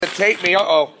to tape me.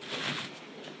 Uh-oh.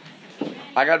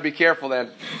 I got to be careful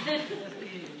then.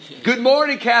 Good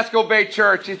morning, Casco Bay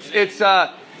Church.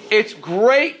 It's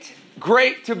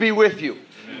great to be with you.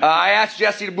 I asked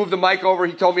Jesse to move the mic over.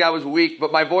 He told me I was weak,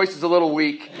 but my voice is a little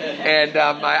weak, and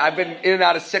I've been in and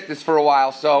out of sickness for a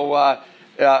while. So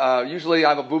usually I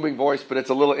have a booming voice, but it's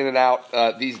a little in and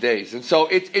out these days. And so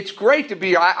it's great to be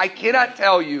here. I cannot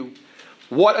tell you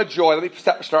what a joy. Let me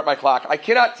start my clock. I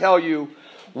cannot tell you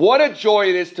what a joy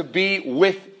it is to be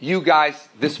with you guys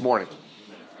this morning.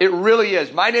 It really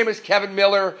is. My name is Kevin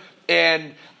Miller,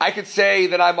 and I could say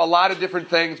that I'm a lot of different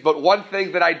things, but one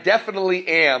thing that I definitely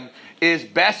am is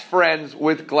best friends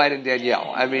with Glenn and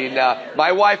Danielle. I mean,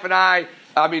 my wife and I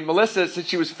mean, Melissa, since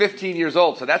she was 15 years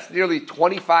old, so that's nearly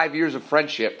 25 years of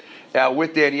friendship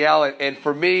with Danielle. And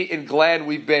for me and Glenn,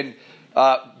 we've been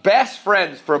best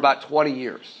friends for about 20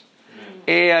 years.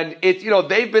 And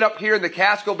they've been up here in the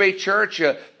Casco Bay Church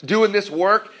doing this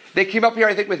work. They came up here,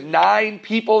 I think, with 9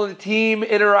 people in the team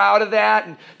in or out of that.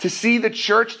 And to see the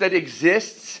church that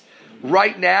exists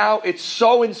right now, it's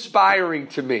so inspiring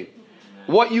to me.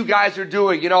 What you guys are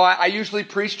doing. I usually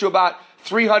preach to about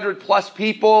 300 plus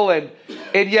people. And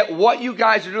yet what you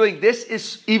guys are doing, this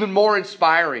is even more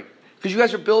inspiring. Because you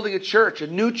guys are building a church, a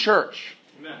new church.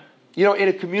 In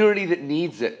a community that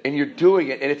needs it. And you're doing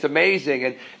it. And it's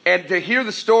amazing. And to hear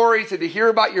the stories and to hear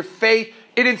about your faith,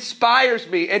 it inspires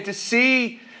me. And to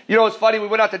see... it's funny, we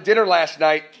went out to dinner last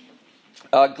night,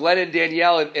 Glenn and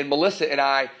Danielle and Melissa and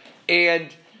I, and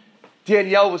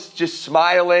Danielle was just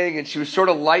smiling, and she was sort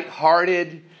of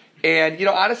lighthearted, and,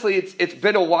 honestly, it's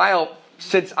been a while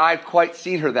since I've quite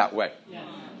seen her that way.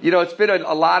 Yeah. It's been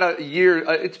a lot of years,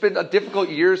 it's been a difficult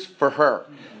years for her,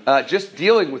 just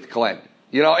dealing with Glenn,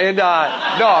 and,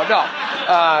 not,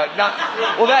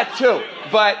 well, that too,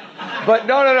 but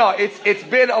no. It's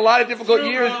been a lot of difficult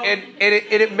years, and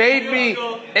it made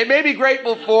me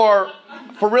grateful for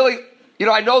really,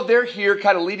 I know they're here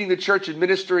kind of leading the church and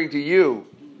ministering to you,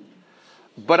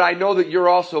 but I know that you're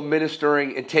also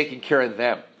ministering and taking care of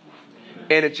them.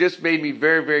 And it just made me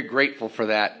very, very grateful for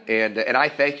that. And I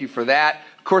thank you for that.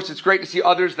 Of course, it's great to see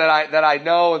others that I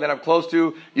know and that I'm close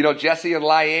to, Jesse and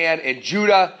Lyanne and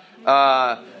Judah.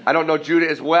 I don't know Judah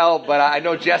as well, but I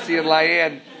know Jesse and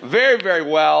Lyanne very, very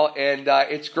well, and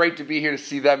it's great to be here to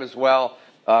see them as well.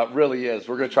 Really is.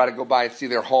 We're going to try to go by and see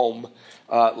their home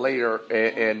later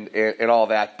and all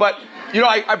that. But,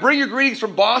 I bring you greetings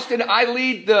from Boston. I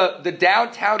lead the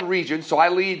downtown region, so I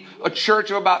lead a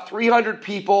church of about 300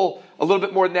 people, a little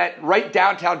bit more than that, right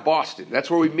downtown Boston. That's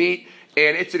where we meet,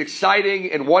 and it's an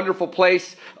exciting and wonderful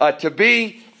place to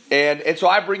be. And so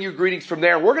I bring you greetings from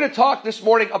there. We're going to talk this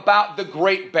morning about the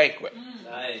Great Banquet.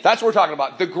 Nice. That's what we're talking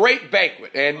about, the Great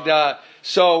Banquet. And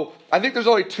so I think there's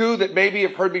only 2 that maybe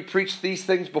have heard me preach these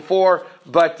things before,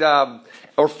 but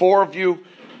or 4 of you.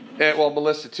 Well,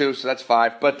 Melissa too, so that's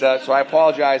 5. But so I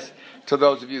apologize to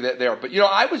those of you that there. But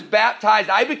I was baptized.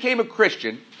 I became a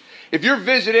Christian. If you're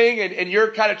visiting and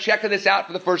you're kind of checking this out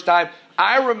for the first time,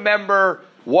 I remember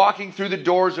walking through the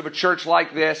doors of a church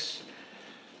like this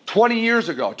 22 years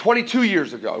ago.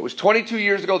 It was 22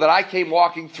 years ago that I came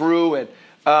walking through, and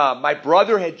my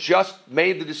brother had just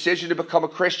made the decision to become a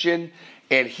Christian,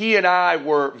 and he and I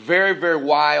were very, very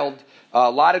wild. A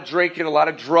lot of drinking, a lot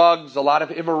of drugs, a lot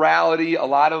of immorality, a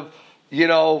lot of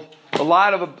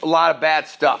bad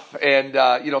stuff, and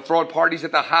throwing parties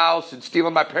at the house and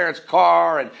stealing my parents'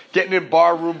 car and getting in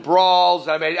barroom brawls.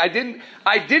 I mean, I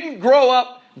didn't grow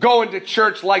up going to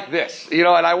church like this, and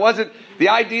I wasn't. The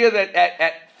idea that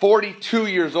at 42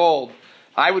 years old,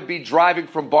 I would be driving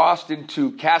from Boston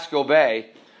to Casco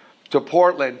Bay to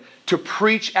Portland to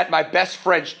preach at my best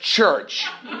friend's church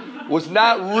was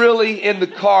not really in the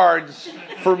cards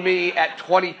for me at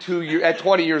 20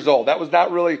 years old. That was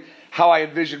not really how I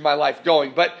envisioned my life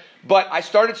going. But I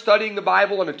started studying the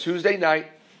Bible on a Tuesday night,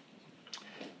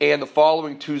 and the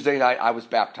following Tuesday night I was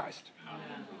baptized.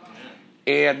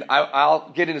 And I'll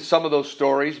get into some of those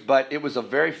stories, but it was a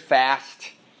very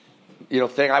fast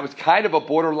thing. I was kind of a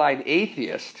borderline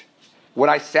atheist when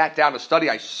I sat down to study.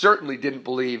 I certainly didn't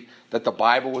believe that the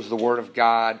Bible was the Word of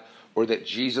God or that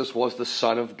Jesus was the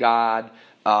Son of God.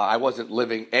 I wasn't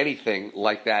living anything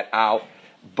like that out.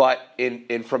 But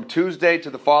from Tuesday to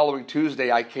the following Tuesday,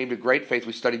 I came to great faith.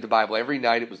 We studied the Bible every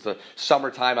night. It was the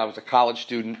summertime. I was a college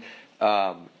student.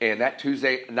 And that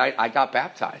Tuesday night, I got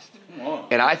baptized.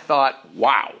 And I thought,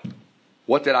 wow,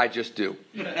 what did I just do?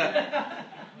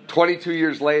 22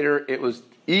 years later, it was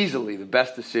easily the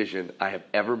best decision I have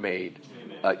ever made,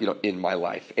 in my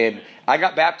life. And I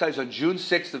got baptized on June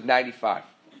 6th of 95.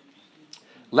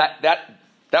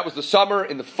 That was the summer.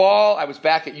 In the fall, I was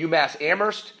back at UMass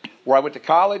Amherst, where I went to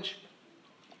college.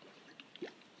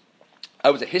 I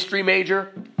was a history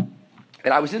major,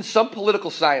 and I was in some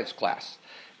political science class.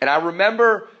 And I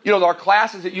remember, our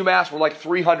classes at UMass were like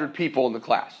 300 people in the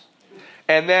class.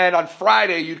 And then on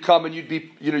Friday, you'd come and you'd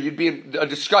be in a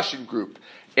discussion group.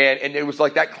 And it was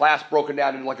like that class broken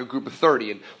down into like a group of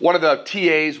 30. And one of the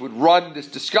TAs would run this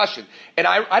discussion. And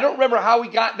I don't remember how we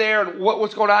got there and what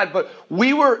was going on, but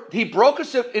he broke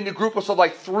us into groups of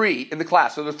like 3 in the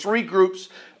class. So there were 3 groups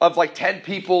of like 10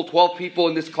 people, 12 people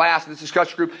in this class, in this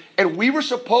discussion group. And we were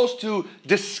supposed to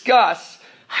discuss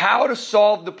how to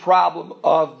solve the problem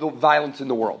of the violence in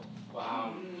the world.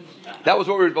 Wow. That was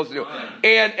what we were supposed to do.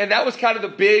 And that was kind of the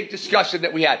big discussion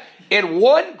that we had. And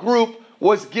one group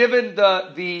was given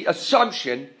the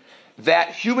assumption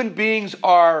that human beings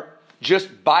are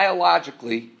just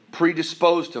biologically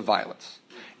predisposed to violence.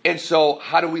 And so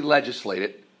how do we legislate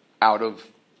it out of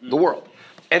the world?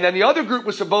 And then the other group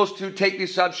was supposed to take the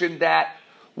assumption that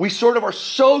we sort of are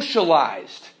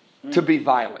socialized to be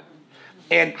violent.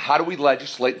 And how do we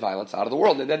legislate violence out of the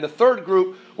world? And then the third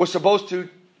group was supposed to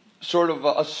sort of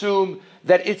assume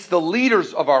that it's the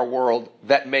leaders of our world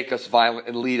that make us violent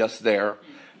and lead us there.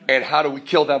 And how do we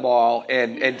kill them all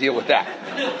and deal with that?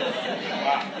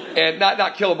 And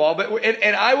not kill them all, but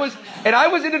and I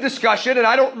was in a discussion, and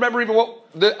I don't remember even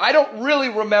I don't really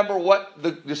remember what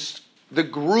the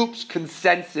group's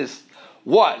consensus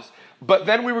was. But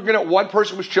then one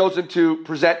person was chosen to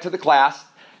present to the class,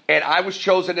 and I was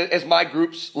chosen as my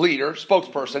group's leader,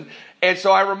 spokesperson. And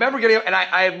so I remember and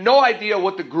I have no idea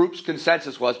what the group's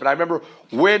consensus was, but I remember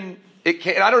when it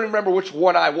came, and I don't remember which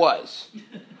one I was.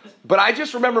 But I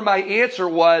just remember my answer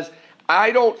was,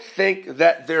 I don't think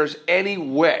that there's any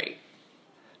way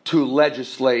to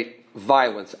legislate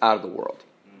violence out of the world.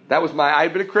 That was I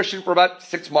had been a Christian for about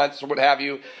 6 months or what have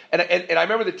you. And I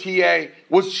remember the TA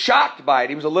was shocked by it.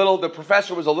 The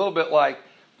professor was a little bit like,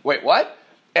 wait, what?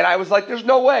 And I was like, there's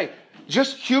no way.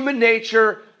 Just human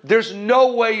nature, there's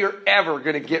no way you're ever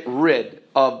going to get rid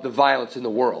of the violence in the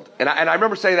world. And I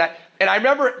remember saying that. And I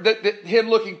remember him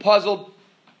looking puzzled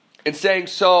and saying,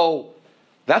 so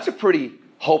that's a pretty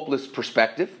hopeless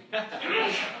perspective.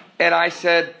 And I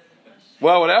said,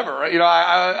 well, whatever.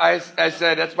 I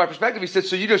said, that's my perspective. He said,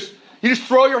 so you just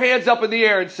throw your hands up in the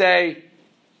air and say,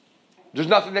 there's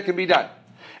nothing that can be done.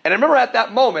 And I remember at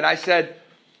that moment, I said,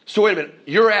 so wait a minute,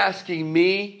 you're asking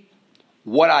me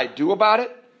what I do about it?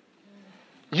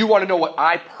 You want to know what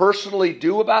I personally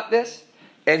do about this?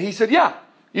 And he said, yeah.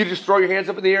 You just throw your hands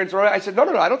up in the air and throw it. I said, no,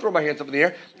 I don't throw my hands up in the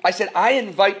air. I said, I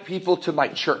invite people to my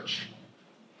church.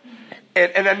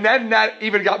 And then that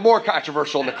even got more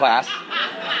controversial in the class.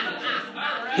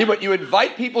 He went, you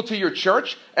invite people to your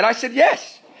church? And I said,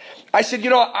 yes. I said,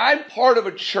 I'm part of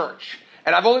a church.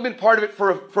 And I've only been part of it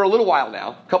for a little while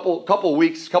now, couple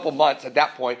weeks, couple months at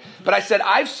that point. But I said,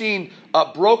 I've seen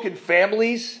broken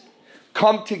families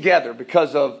come together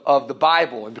because of the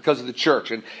Bible and because of the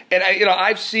church. And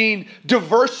I've seen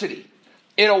diversity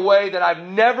in a way that I've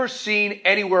never seen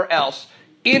anywhere else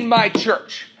in my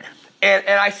church. And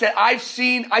I said,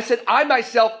 I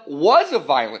myself was a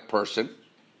violent person.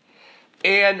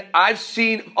 And I've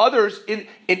seen others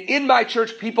in my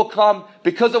church, people come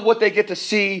because of what they get to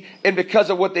see and because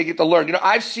of what they get to learn.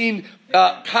 I've seen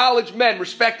college men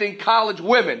respecting college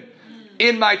women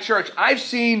in my church. I've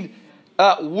seen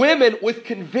women with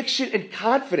conviction and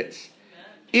confidence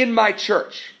in my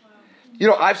church.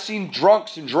 I've seen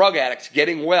drunks and drug addicts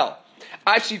getting well.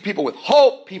 I've seen people with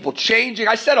hope, people changing.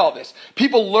 I said all this.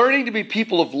 People learning to be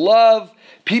people of love,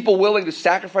 people willing to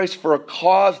sacrifice for a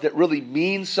cause that really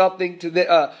means something to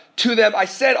them. I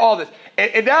said all this.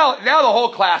 And now the whole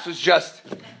class was just,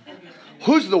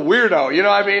 who's the weirdo?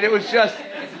 It was just,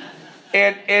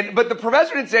 but the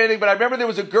professor didn't say anything, but I remember there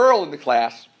was a girl in the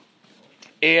class,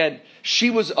 and she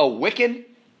was a Wiccan. Do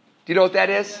you know what that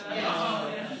is?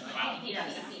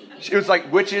 It was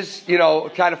like witches,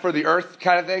 kind of for the earth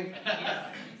kind of thing.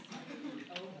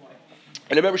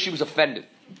 And I remember she was offended.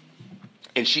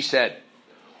 And she said,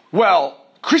 well,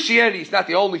 Christianity is not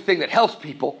the only thing that helps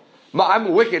people. I'm a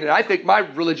Wiccan, and I think my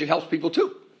religion helps people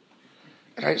too.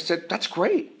 And I said, that's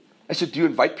great. I said, do you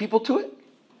invite people to it?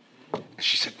 And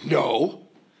she said, no.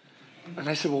 And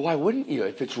I said, well, why wouldn't you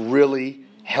if it's really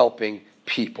helping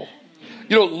people?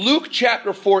 Luke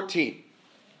chapter 14.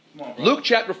 Luke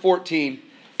chapter 14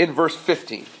 in verse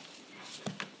 15.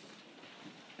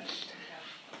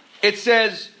 It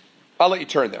says, I'll let you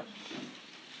turn there.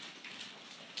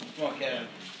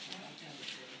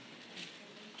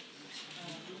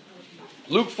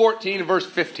 Luke 14 and verse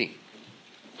 15.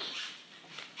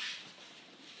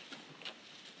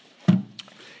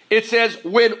 It says,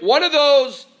 when one of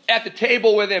those at the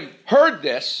table with him heard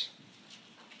this,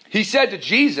 he said to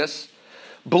Jesus,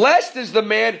 Blessed is the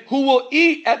man who will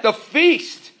eat at the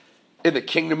feast in the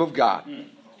kingdom of God.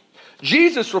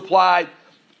 Jesus replied,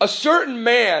 a certain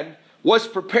man was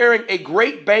preparing a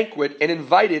great banquet and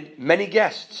invited many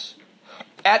guests.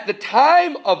 At the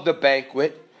time of the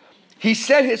banquet, he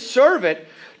sent his servant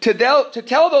to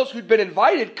tell those who'd been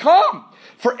invited, come,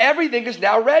 for everything is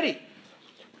now ready.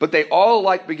 But they all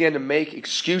alike began to make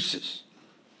excuses.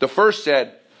 The first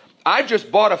said, I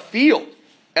just bought a field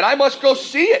and I must go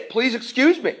see it. Please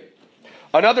excuse me.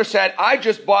 Another said, I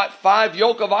just bought 5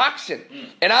 yoke of oxen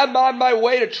and I'm on my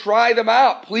way to try them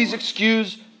out. Please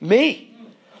excuse me.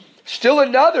 Still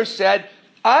another said,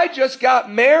 I just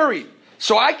got married,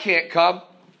 so I can't come.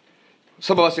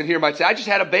 Some of us in here might say, I just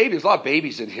had a baby. There's a lot of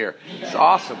babies in here. It's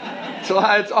awesome. It's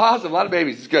awesome. A lot of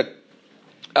babies. It's good.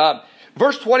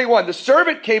 Verse 21, the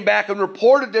servant came back and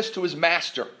reported this to his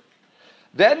master.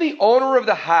 Then the owner of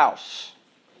the house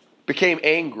became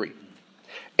angry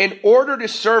and ordered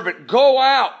his servant, go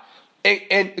out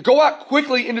and go out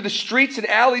quickly into the streets and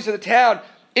alleys of the town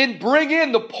and bring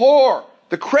in the poor,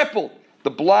 the crippled, the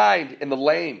blind, and the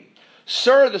lame.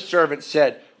 Sir, the servant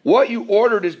said, what you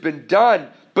ordered has been done,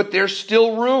 but there's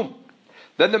still room.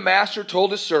 Then the master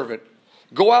told his servant,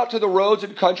 go out to the roads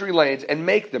and country lanes and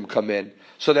make them come in,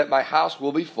 so that my house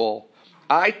will be full.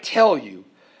 I tell you,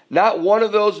 not one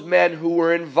of those men who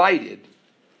were invited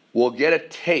will get a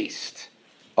taste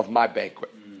of my banquet.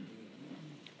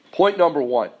 Point number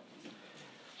 1.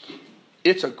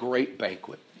 It's a great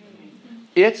banquet.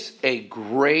 It's a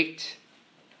great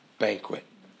banquet.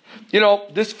 You know,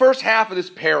 this first half of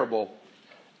this parable,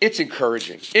 it's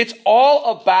encouraging. It's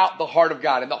all about the heart of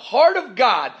God. And the heart of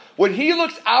God, when he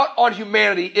looks out on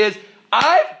humanity, is,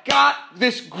 I've got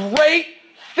this great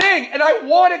thing and I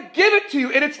want to give it to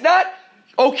you. And it's not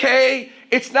okay.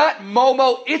 It's not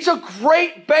Momo. It's a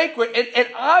great banquet. And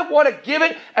I want to give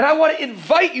it and I want to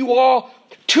invite you all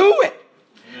to it.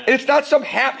 And it's not some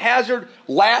haphazard,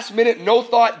 last minute, no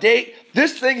thought date.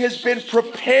 This thing has been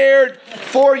prepared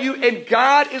for you and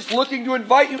God is looking to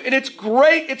invite you. And it's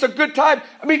great. It's a good time.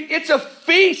 I mean, it's a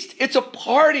feast. It's a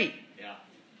party. Yeah.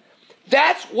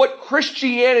 That's what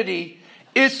Christianity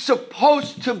is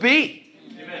supposed to be.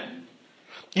 Amen.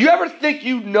 You ever think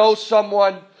you know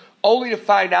someone only to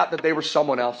find out that they were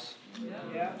someone else?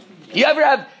 Yeah. You ever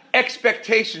have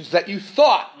expectations that you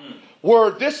thought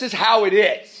were, this is how it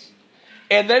is,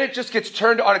 and then it just gets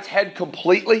turned on its head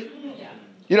completely? Yeah.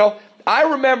 You know, I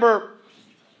remember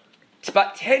it's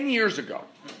about 10 years ago.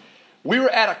 We were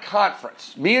at a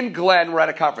conference. Me and Glenn were at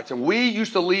a conference, and we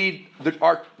used to lead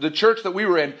the church that we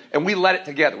were in, and we led it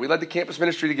together. We led the campus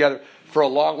ministry together for a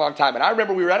long, long time. And I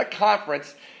remember we were at a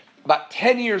conference about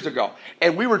 10 years ago,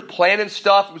 and we were planning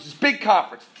stuff. It was this big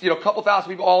conference. You know, a couple thousand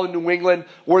people all in New England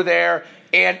were there,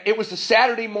 and it was the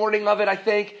Saturday morning of it, I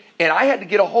think, and I had to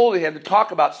get a hold of him to talk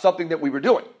about something that we were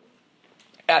doing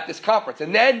at this conference.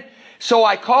 And then, so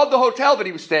I called the hotel that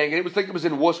he was staying in. It was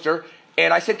in Worcester,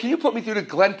 and I said, can you put me through to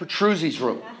Glenn Petruzzi's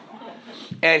room?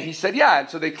 And he said, yeah, and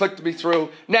so they clicked me through.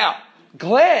 Now,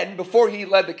 Glenn, before he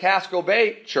led the Casco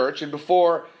Bay Church, and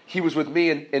before he was with me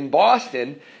in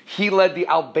Boston, he led the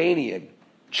Albanian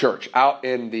church out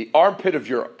in the armpit of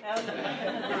Europe.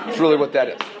 That's really what that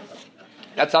is.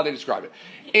 That's how they describe it.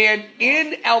 And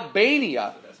in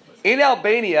Albania,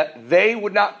 they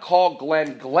would not call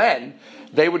Glenn Glenn.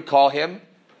 They would call him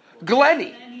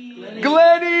Glenny.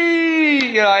 Glenny!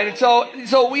 You know, and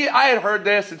I had heard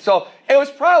this, and so it was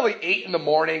probably 8 in the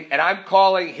morning, and I'm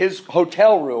calling his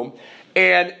hotel room,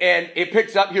 and it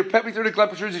picks up. He put me through to Glenn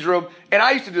Petruzzi's room, and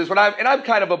I used to do this I'm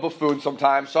kind of a buffoon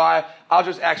sometimes, so I'll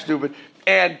just act stupid.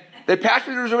 And they patch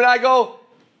me through his room, and I go,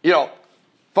 you know,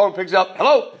 phone picks up,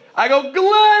 hello. I go,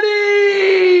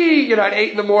 Glenny! You know, at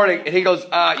 8 in the morning, and he goes,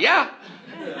 yeah,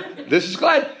 this is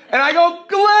Glenn. And I go,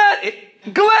 Glenny!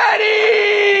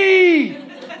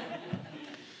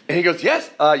 And he goes, yes,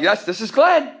 this is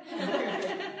Glenn.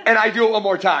 And I do it one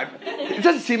more time. It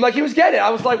doesn't seem like he was getting it.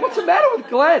 I was like, what's the matter with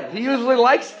Glenn? He usually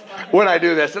likes when I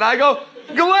do this. And I go,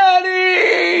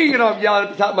 Glenny! You know, I'm yelling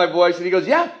at the top of my voice. And he goes,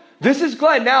 yeah, this is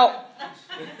Glenn. Now,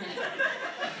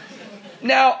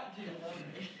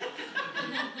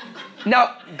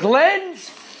 Glenn's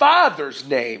father's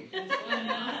name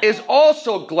is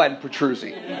also Glenn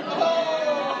Petruzzi.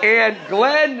 And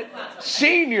Glenn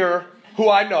Sr., who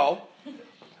I know,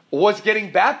 was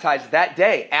getting baptized that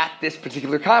day at this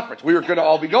particular conference. We were going to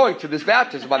all be going to this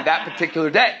baptism on that particular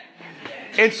day.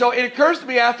 And so it occurs to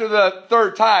me after the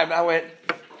third time, I went,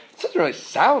 this doesn't really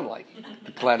sound like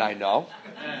the Glenn I know.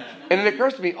 And it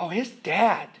occurs to me, oh, his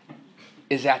dad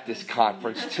is at this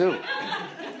conference too.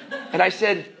 And I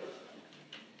said,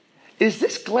 is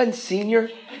this Glenn Sr.?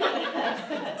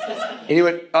 And he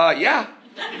went, yeah.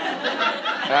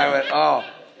 And I went, oh,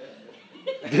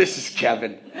 this is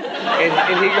Kevin.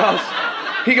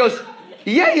 And he goes,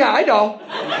 yeah, I know.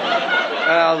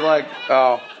 And I was like,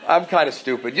 oh, I'm kind of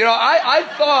stupid. You know, I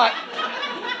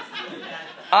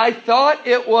thought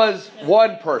it was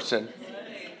one person,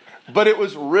 but it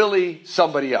was really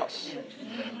somebody else.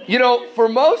 You know, for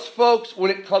most folks,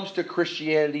 when it comes to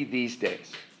Christianity these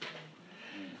days,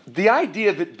 the idea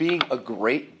of it being a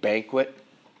great banquet,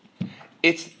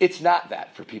 it's not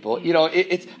that for people. You know,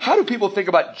 it's how do people think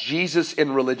about Jesus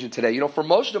in religion today? You know, for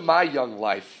most of my young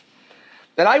life,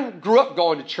 and I grew up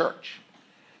going to church,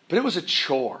 but it was a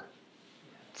chore.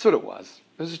 That's what it was.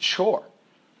 It was a chore.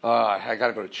 I got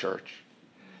to go to church.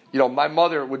 You know, my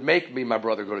mother would make me and my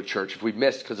brother go to church if we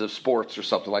missed because of sports or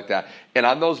something like that. And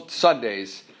on those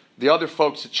Sundays, the other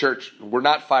folks at church were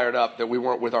not fired up that we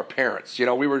weren't with our parents. You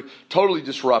know, we were totally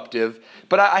disruptive,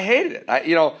 but I hated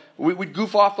it. We'd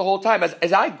goof off the whole time.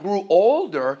 As I grew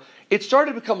older, it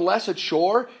started to become less a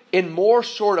chore and more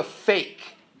sort of fake.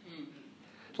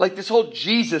 Like this whole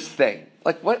Jesus thing.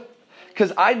 Like what?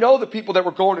 Because I know the people that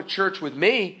were going to church with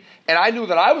me, and I knew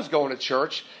that I was going to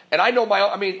church, and I know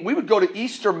we would go to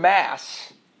Easter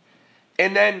Mass,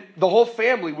 and then the whole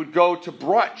family would go to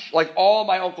brunch, like all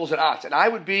my uncles and aunts, and I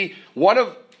would be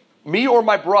me or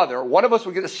my brother, one of us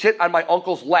would get to sit on my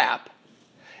uncle's lap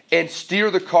and steer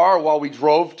the car while we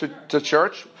drove to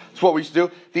church. That's what we used to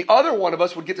do. The other one of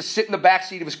us would get to sit in the back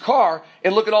seat of his car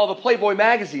and look at all the Playboy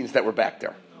magazines that were back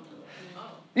there.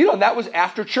 You know, and that was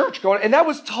after church and that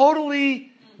was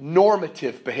totally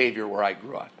normative behavior where I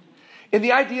grew up. And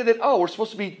the idea that, we're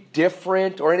supposed to be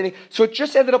different or anything. So it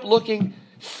just ended up looking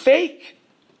fake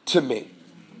to me.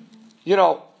 You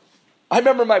know, I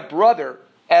remember my brother,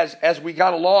 as we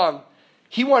got along,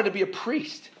 he wanted to be a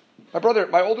priest.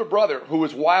 My older brother, who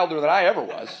was wilder than I ever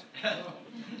was.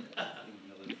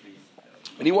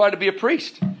 And he wanted to be a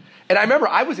priest. And I remember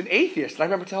I was an atheist. And I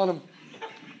remember telling him,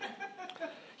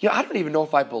 I don't even know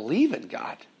if I believe in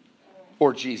God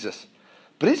or Jesus.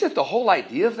 But isn't the whole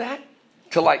idea of that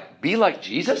to be like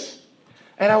Jesus?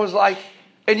 And I was like,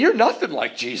 and you're nothing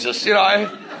like Jesus. You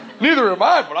know, neither am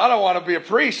I, but I don't want to be a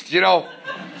priest, you know.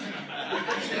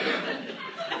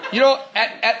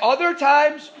 At other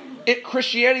times,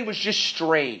 Christianity was just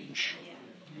strange.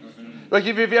 Like,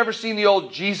 if you've ever seen the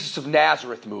old Jesus of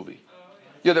Nazareth movie,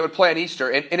 that would play on Easter.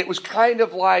 And it was kind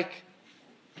of like,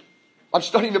 I'm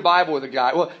studying the Bible with a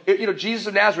guy. Well, Jesus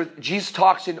of Nazareth, Jesus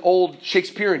talks in old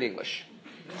Shakespearean English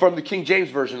from the King James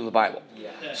Version of the Bible.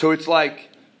 Yeah. So it's like,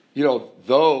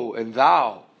 thou and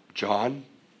thou, John.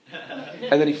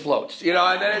 And then he floats, and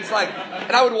then it's like,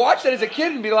 and I would watch that as a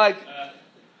kid and be like,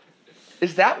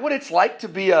 is that what it's like to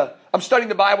be I'm studying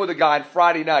the Bible with a guy on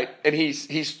Friday night, and he's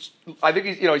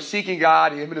seeking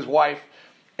God, him and his wife,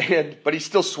 but he's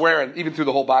still swearing, even through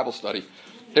the whole Bible study.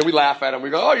 And we laugh at him. We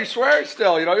go, oh, you're swearing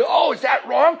still. Oh, is that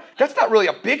wrong? That's not really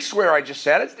a big swear I just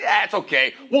said. It's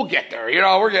okay. We'll get there.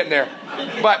 We're getting there.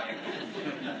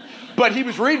 But he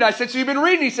was reading. I said, so you've been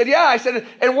reading? He said, yeah. I said,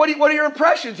 and what are your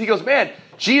impressions? He goes, man,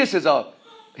 Jesus is a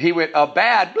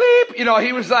bad bleep.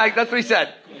 He was like, that's what he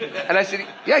said. And I said,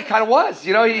 yeah, he kind of was.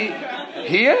 He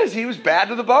is. He was bad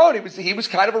to the bone. He was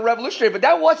kind of a revolutionary. But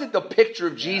that wasn't the picture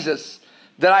of Jesus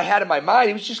that I had in my mind.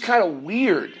 He was just kind of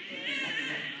weird.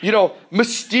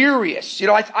 Mysterious.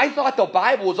 I thought the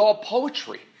Bible was all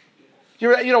poetry.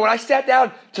 When I sat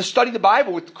down to study the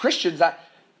Bible with Christians,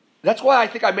 that's why I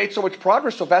think I made so much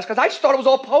progress so fast, because I just thought it was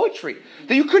all poetry.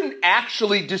 That you couldn't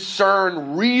actually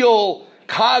discern real,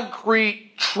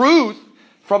 concrete truth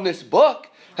from this book.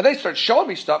 And they started showing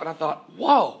me stuff, and I thought,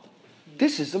 whoa,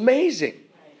 this is amazing.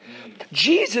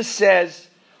 Jesus says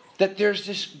that there's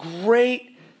this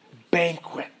great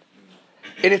banquet.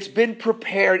 And it's been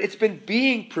prepared. It's been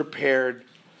being prepared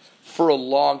for a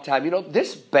long time.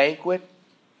 This banquet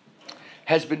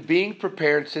has been being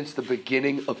prepared since the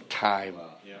beginning of time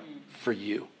for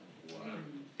you.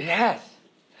 It has.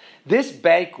 This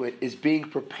banquet is being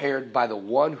prepared by the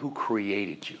one who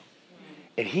created you.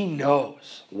 And he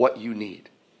knows what you need.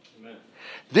 Amen.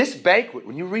 This banquet,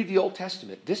 when you read the Old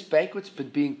Testament, this banquet's been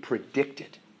being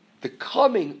predicted. The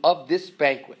coming of this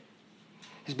banquet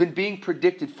has been being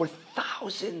predicted for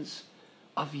thousands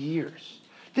of years.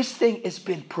 This thing has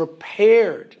been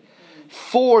prepared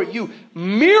for you.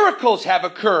 Miracles have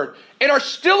occurred and are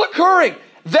still occurring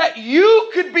that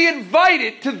you could be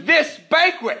invited to this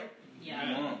banquet.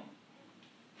 Yeah.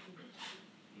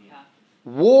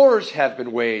 Wars have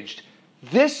been waged.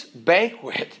 This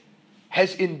banquet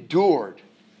has endured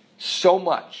so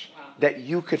much that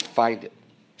you could find it.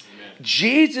 Amen.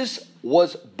 Jesus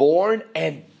was born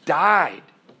and died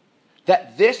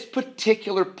that this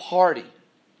particular party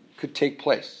could take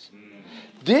place.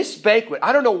 This banquet,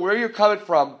 I don't know where you're coming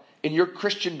from in your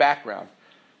Christian background,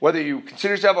 whether you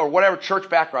consider yourself or whatever church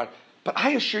background, but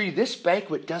I assure you this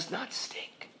banquet does not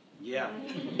stink. Yeah.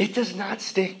 It does not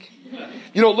stink.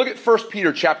 You know, look at 1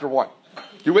 Peter chapter 1.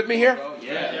 You with me here?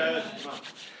 Yeah.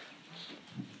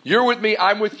 You're with me,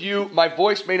 I'm with you. My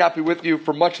voice may not be with you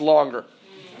for much longer.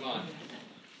 Come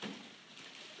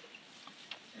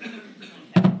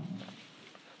on.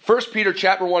 1 Peter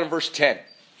chapter 1 and verse 10.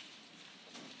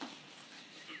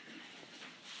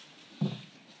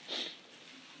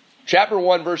 Chapter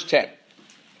 1 verse 10.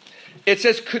 It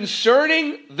says,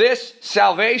 concerning this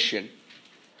salvation,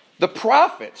 the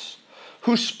prophets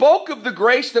who spoke of the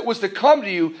grace that was to come to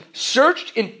you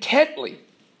searched intently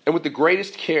and with the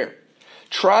greatest care,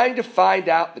 trying to find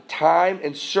out the time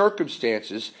and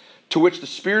circumstances to which the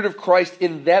Spirit of Christ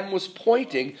in them was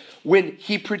pointing when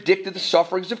he predicted the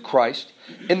sufferings of Christ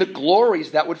and the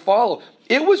glories that would follow.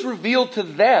 It was revealed to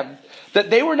them that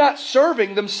they were not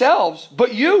serving themselves,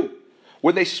 but you,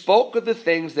 when they spoke of the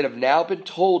things that have now been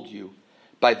told you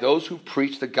by those who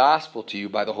preach the gospel to you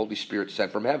by the Holy Spirit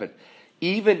sent from heaven.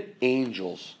 Even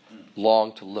angels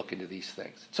long to look into these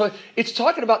things. So it's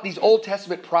talking about these Old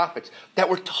Testament prophets that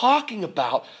were talking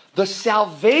about the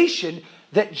salvation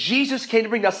that Jesus came to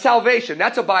bring. Now, salvation,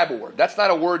 that's a Bible word. That's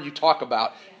not a word you talk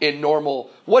about in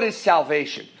normal. What is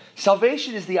salvation?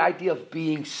 Salvation is the idea of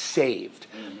being saved.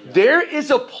 There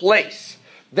is a place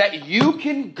that you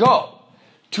can go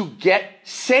to get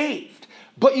saved,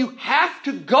 but you have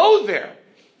to go there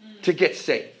to get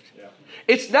saved.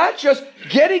 It's not just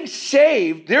getting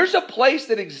saved. There's a place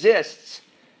that exists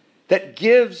that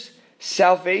gives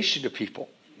salvation to people.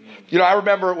 You know, I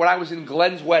remember when I was in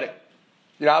Glenn's wedding.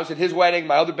 You know, I was at his wedding,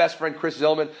 my other best friend, Chris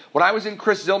Zillman. When I was in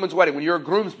Chris Zillman's wedding, when you're a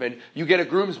groomsman, you get a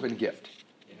groomsman gift.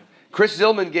 Chris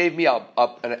Zillman gave me an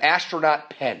astronaut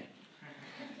pen.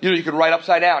 You know, you can write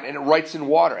upside down, and it writes in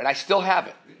water, and I still have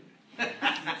it.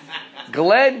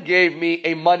 Glenn gave me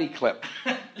a money clip.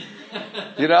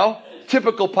 You know?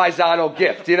 Typical paisano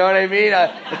gift, you know what I mean?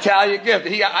 Italian gift.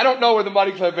 I don't know where the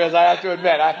money clip is, I have to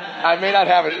admit. I may not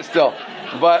have it still.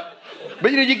 But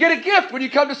you know, you get a gift when you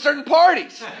come to certain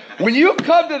parties. When you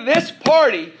come to this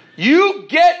party, you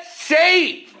get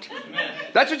saved.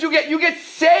 That's what you get. You get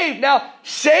saved. Now,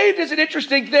 saved is an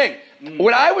interesting thing.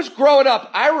 When I was growing up,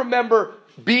 I remember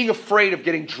being afraid of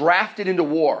getting drafted into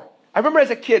war. I remember as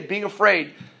a kid being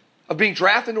afraid of being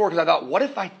drafted into war because I thought, what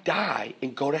if I die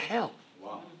and go to hell?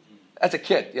 As a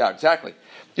kid, yeah, exactly.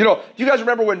 You know, you guys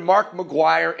remember when Mark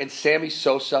McGwire and Sammy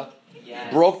Sosa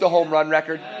broke the home run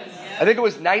record? Yes. I think it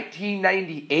was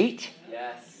 1998.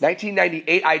 Yes.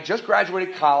 1998. I just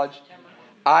graduated college.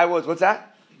 I was, what's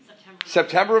that?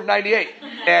 September of 98.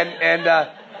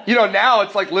 And you know, now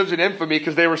it's like lives in infamy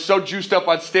because they were so juiced up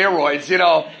on steroids, you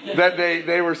know, that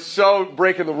they were so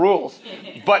breaking the rules.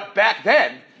 But back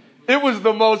then, it was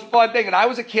the most fun thing. And I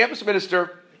was a campus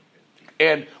minister.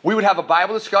 And we would have a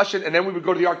Bible discussion, and then we would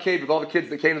go to the arcade with all the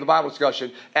kids that came to the Bible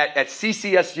discussion at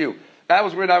CCSU. That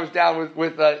was when I was down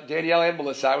with Danielle and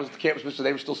Melissa. I was the campus minister.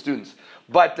 They were still students.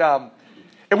 But and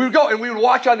we would go, and we would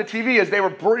watch on the TV as they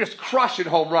were just crushing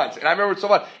home runs. And I remember it so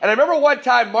much. And I remember one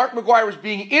time Mark McGwire was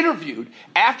being interviewed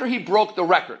after he broke the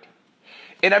record.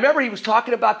 And I remember he was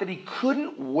talking about that he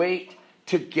couldn't wait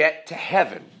to get to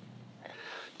heaven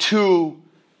to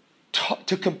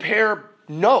compare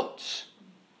notes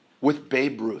with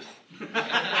Babe Ruth.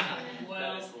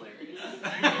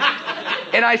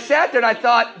 And I sat there and I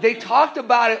thought, they talked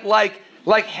about it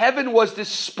like heaven was this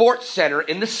sports center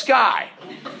in the sky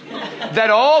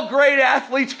that all great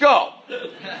athletes go.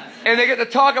 And they get to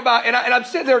talk about, and I'm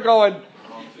sitting there going,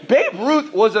 Babe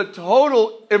Ruth was a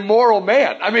total immoral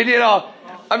man. I mean, you know,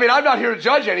 I'm not here to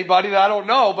judge anybody that I don't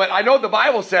know, but I know what the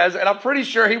Bible says, and I'm pretty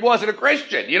sure he wasn't a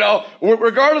Christian, you know,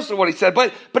 regardless of what he said.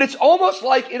 But it's almost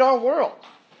like in our world.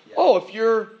 Oh, if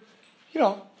you're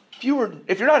not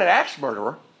an axe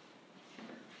murderer,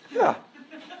 yeah,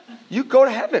 you go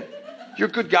to heaven. You're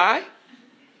a good guy.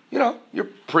 You know, you're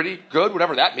pretty good,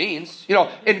 whatever that means. You know,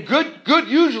 and good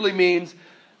usually means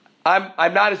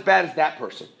I'm not as bad as that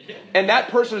person. And that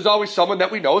person is always someone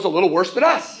that we know is a little worse than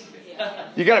us.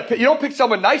 You don't pick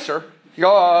someone nicer. You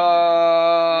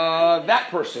go, that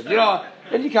person, you know.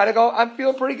 And you kind of go, I'm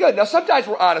feeling pretty good. Now, sometimes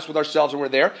we're honest with ourselves when we're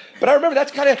there. But I remember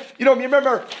that's kind of, you know, you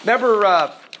remember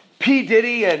P.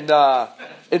 Diddy and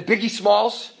Biggie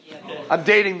Smalls? I'm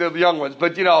dating the young ones.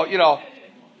 But, you know,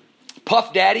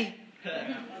 Puff Daddy.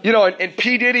 You know, and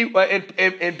P. Diddy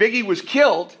and Biggie was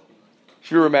killed,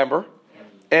 if you remember.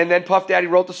 And then Puff Daddy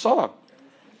wrote the song.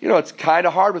 You know, it's kind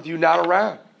of hard with you not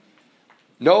around.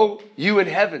 No, you in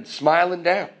heaven smiling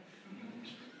down.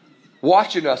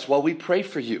 Watching us while we pray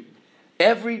for you.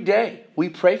 Every day we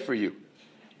pray for you.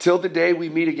 Till the day we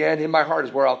meet again, in my heart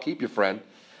is where I'll keep you, friend.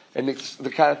 And it's the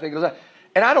kind of thing goes on.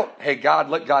 And I don't, hey, God,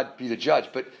 let God be the judge.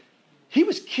 But he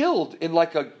was killed in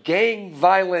like a gang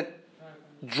violent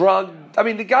drug. I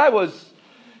mean, the guy was,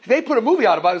 they put a movie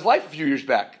out about his life a few years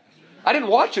back. I didn't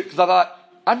watch it because I thought,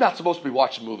 I'm not supposed to be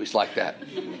watching movies like that.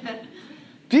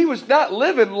 He was not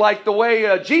living like the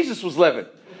way Jesus was living.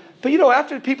 But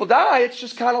after people die, it's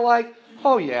just kind of like,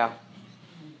 oh yeah,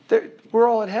 we're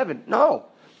all in heaven. No,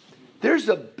 there's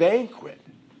a banquet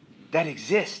that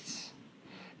exists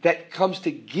that comes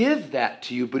to give that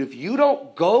to you. But if you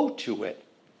don't go to it,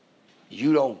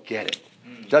 you don't get it.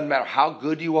 It doesn't matter how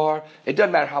good you are. It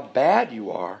doesn't matter how bad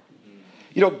you are.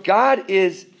 God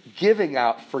is giving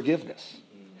out forgiveness.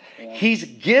 He's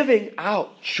giving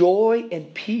out joy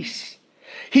and peace.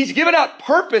 He's giving out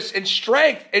purpose and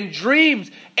strength and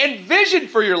dreams and vision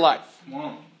for your life.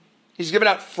 He's giving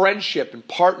out friendship and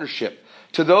partnership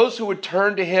to those who would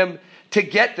turn to him to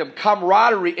get them,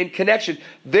 camaraderie and connection.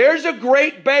 There's a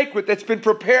great banquet that's been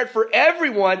prepared for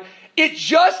everyone. It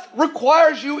just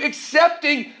requires you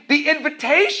accepting the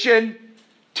invitation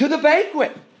to the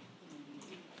banquet.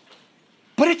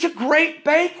 But it's a great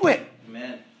banquet.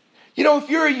 Amen. If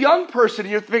you're a young person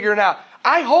and you're figuring out,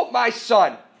 I hope my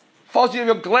son,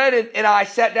 Glenn and I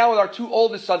sat down with our two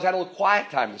oldest sons, had a little quiet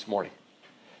time this morning.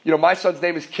 My son's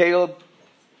name is Caleb.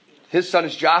 His son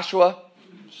is Joshua.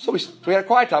 So we had a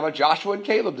quiet time on Joshua and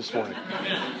Caleb this morning.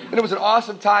 And it was an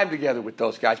awesome time together with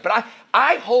those guys. But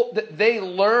I hope that they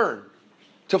learn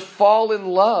to fall in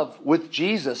love with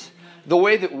Jesus the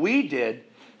way that we did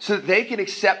so that they can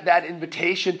accept that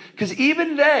invitation. Because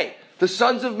even they, the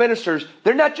sons of ministers,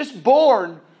 they're not just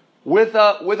born with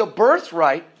a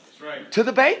birthright to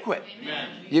the banquet. Amen.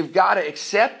 You've got to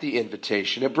accept the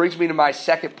invitation. It brings me to my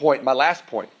second point, my last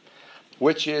point,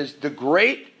 which is the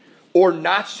great or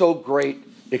not so great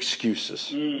excuses.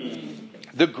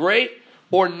 The great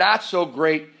or not so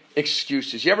great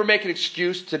excuses. You ever make an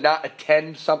excuse to not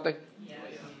attend something? Yes.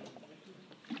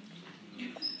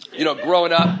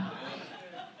 Growing up,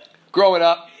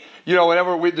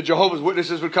 whenever the Jehovah's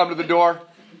Witnesses would come to the door,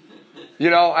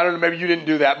 I don't know, maybe you didn't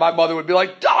do that. My mother would be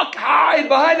like, duck, hide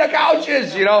behind the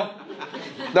couches,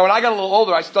 Now, when I got a little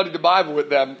older, I studied the Bible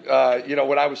with them,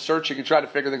 when I was searching and trying to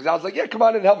figure things out. I was like, yeah, come on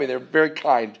in and help me. They're very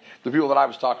kind, the people that I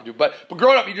was talking to. But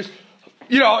growing up,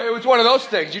 it was one of those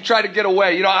things. You try to get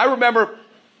away. I remember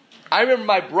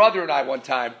my brother and I one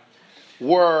time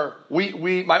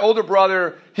my older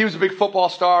brother, he was a big football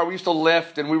star. We used to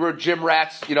lift, and we were gym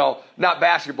rats, not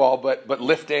basketball, but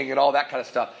lifting and all that kind of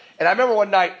stuff. And I remember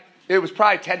one night, it was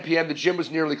probably 10 p.m. The gym was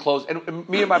nearly closed. And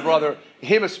me and my brother,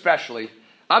 him especially,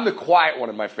 I'm the quiet one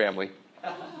in my family.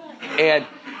 And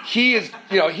he is,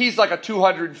 he's like a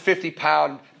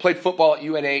 250-pound, played football at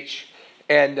UNH.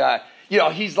 And,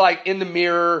 he's like in the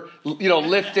mirror,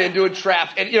 lifting, doing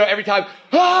traps. And, every time,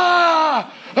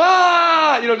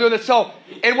 doing this. So,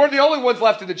 and we're the only ones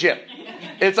left in the gym.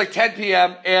 And it's like 10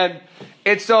 p.m.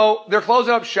 And so they're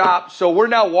closing up shop. So we're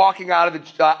now walking out of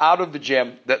the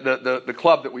gym, the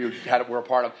club that we're a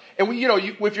part of. And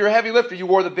if you're a heavy lifter, you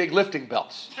wore the big lifting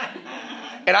belts.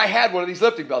 And I had one of these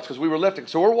lifting belts because we were lifting.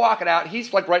 So we're walking out.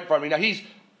 He's like right in front of me. Now he's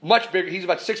much bigger. He's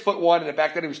about 6'1", and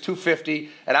back then he was 250,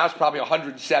 and I was probably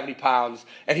 170 pounds.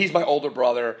 And he's my older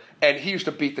brother, and he used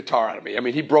to beat the tar out of me. I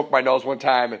mean, he broke my nose one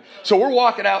time. And so we're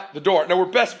walking out the door. Now we're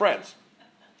best friends.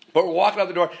 But we're walking out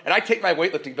the door, and I take my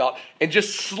weightlifting belt and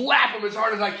just slap him as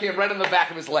hard as I can right on the back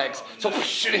of his legs. So it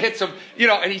hits him,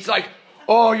 and he's like,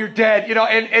 oh, you're dead,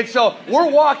 And so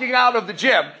we're walking out of the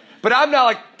gym, but I'm now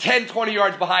like 10, 20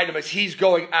 yards behind him as he's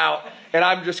going out, and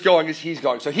I'm just going as he's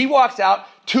going. So he walks out,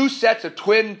 2 sets of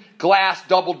twin glass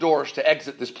double doors to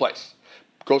exit this place.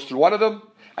 Goes through one of them.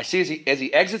 I see as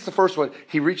he exits the first one,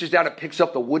 he reaches down and picks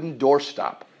up the wooden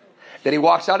doorstop. Then he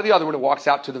walks out of the other one and walks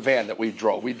out to the van that we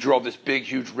drove. We drove this big,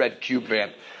 huge red cube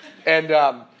van,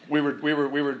 and we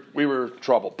were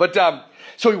trouble. But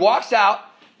so he walks out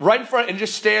right in front and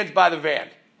just stands by the van,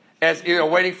 as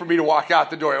waiting for me to walk out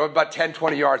the door. It was about 10,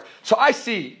 20 yards. So I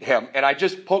see him, and I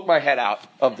just poke my head out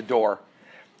of the door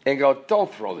and go,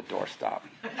 "Don't throw the doorstop.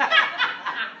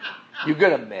 You're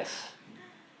gonna miss,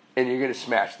 and you're gonna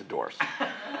smash the doors."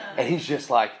 And he's just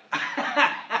like,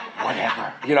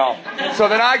 whatever, So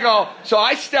then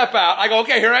I step out. I go,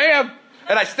 okay, here I am.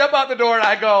 And I step out the door and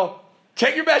I go,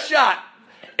 take your best shot.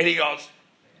 And he goes,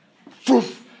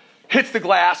 poof, hits the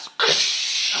glass,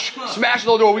 smashes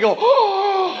the door. We go,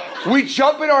 oh. We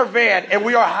jump in our van and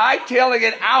we are hightailing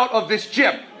it out of this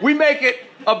gym. We make it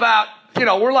about,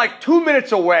 we're like 2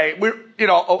 minutes away. We're,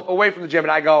 away from the gym.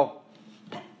 And I go,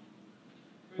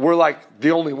 we're like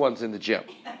the only ones in the gym.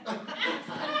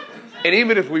 And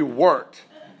even if we weren't,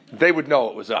 they would know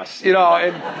it was us,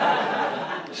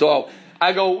 And so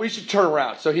I go, we should turn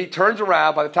around. So he turns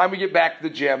around. By the time we get back to the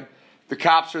gym, the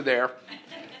cops are there.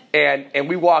 And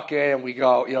we walk in and we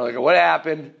go, they go, what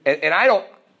happened? And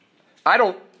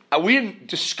we didn't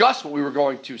discuss what we were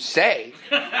going to say.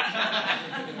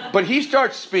 But he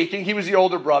starts speaking. He was the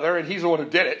older brother, and he's the one who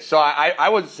did it. So I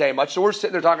wasn't saying much. So we're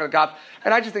sitting there talking to the cops.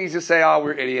 And I just think he's just saying, oh,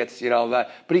 we're idiots, But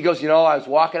he goes, I was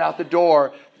walking out the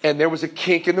door, and there was a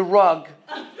kink in the rug.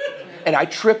 And I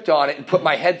tripped on it and put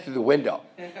my head through the window.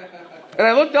 And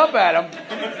I looked up at him.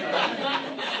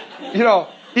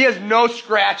 He has no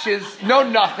scratches, no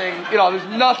nothing.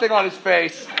 There's nothing on his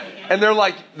face. And they're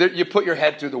like, you put your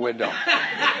head through the window.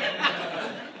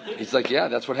 He's like, yeah,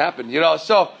 that's what happened.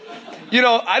 So,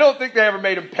 I don't think they ever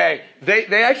made him pay.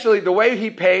 They actually, the way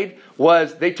he paid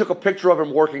was they took a picture of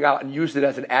him working out and used it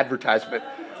as an advertisement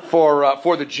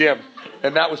for the gym.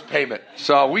 And that was payment.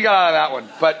 So we got out of that one.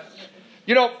 But,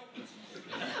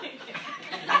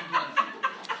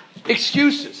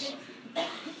 excuses.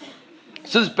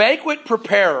 So this banquet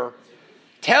preparer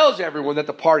tells everyone that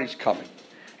the party's coming.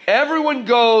 Everyone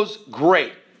goes,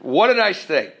 great. What a nice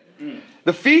thing.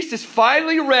 The feast is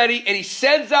finally ready, and he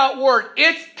sends out word,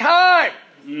 it's time.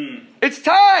 It's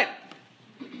time.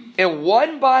 And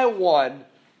one by one,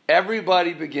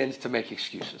 everybody begins to make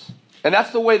excuses. And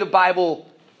that's the way the Bible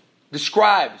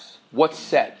describes what's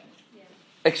said.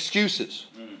 Excuses.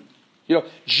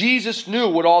 Jesus knew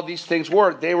what all these things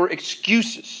were. They were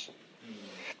excuses.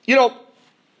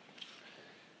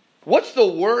 What's the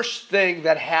worst thing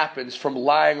that happens from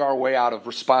lying our way out of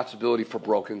responsibility for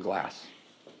broken glass?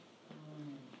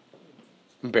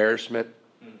 Embarrassment.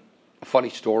 A funny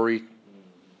story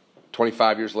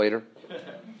 25 years later.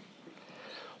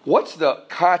 What's the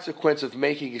consequence of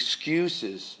making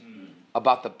excuses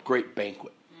about the great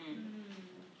banquet?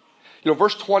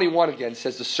 Verse 21 again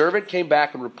says, the servant came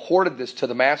back and reported this to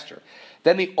the master.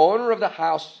 Then the owner of the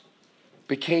house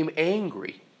became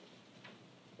angry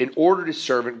and ordered his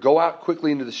servant, go out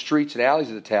quickly into the streets and alleys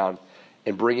of the town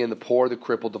and bring in the poor, the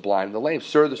crippled, the blind, and the lame.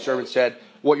 Sir, the servant said,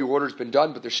 what you ordered has been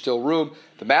done, but there's still room.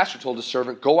 The master told the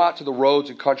servant, go out to the roads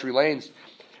and country lanes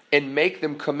and make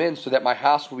them come in so that my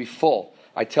house will be full.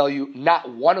 I tell you, not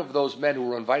one of those men who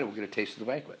were invited will get a taste of the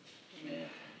banquet. Amen.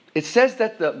 It says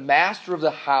that the master of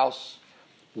the house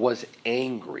was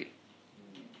angry.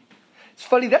 It's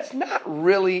funny, that's not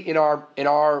really in our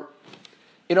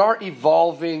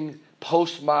evolving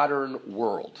postmodern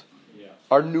world. Yeah.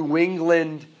 Our New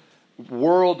England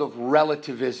world of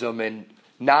relativism and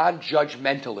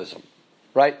non-judgmentalism,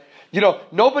 right?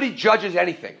 Nobody judges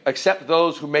anything except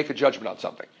those who make a judgment on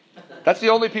something. That's the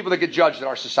only people that get judged in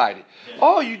our society. Yeah.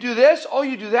 Oh, you do this? Oh,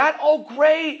 you do that? Oh,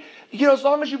 great. As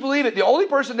long as you believe it. The only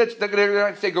person that's going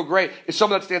to say go great is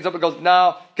someone that stands up and goes,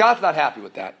 no, God's not happy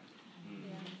with that.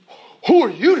 Yeah. Who are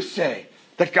you to say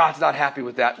that God's not happy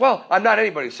with that? Well, I'm not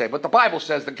anybody to say, but the Bible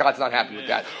says that God's not happy with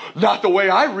that. Not the way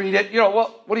I read it.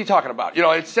 Well, what are you talking about?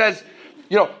 It says,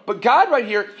 but God right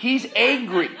here, he's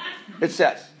angry. It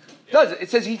says. Does it? It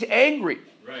says he's angry.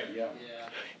 Right, yeah.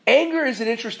 Anger is an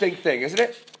interesting thing, isn't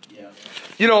it?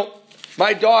 Yeah.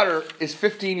 My daughter is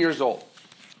 15 years old.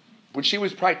 When she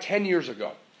was probably 10 years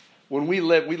ago, when we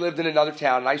lived in another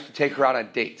town, and I used to take her out on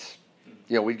dates.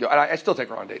 We'd go, and I still take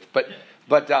her on dates, but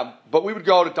we would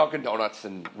go to Dunkin' Donuts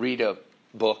and read a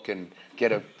book and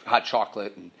get a hot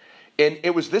chocolate, and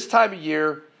it was this time of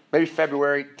year, maybe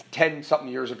February, 10-something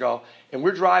years ago, and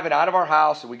we're driving out of our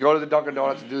house, and we go to the Dunkin'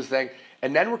 Donuts and do this thing,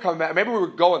 and then we're coming back. Maybe we were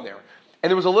going there, and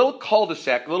there was a little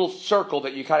cul-de-sac, a little circle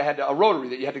that you kind of had a rotary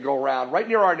that you had to go around right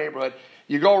near our neighborhood.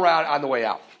 You go around on the way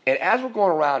out. And as we're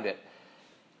going around it,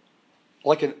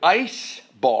 like an ice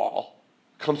ball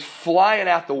comes flying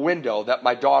out the window that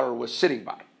my daughter was sitting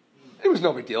by. It was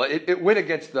no big deal. It went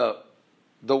against the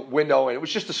window, and it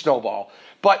was just a snowball.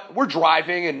 But we're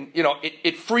driving, and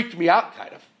it freaked me out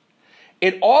kind of.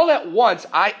 And all at once,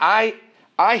 I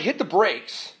hit the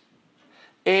brakes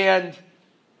and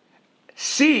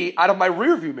see out of my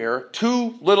rearview mirror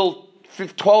 2 little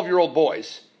 12-year-old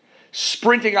boys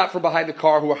sprinting out from behind the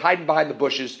car, who were hiding behind the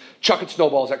bushes, chucking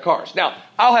snowballs at cars. Now,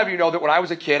 I'll have you know that when I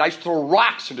was a kid, I used to throw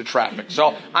rocks into traffic.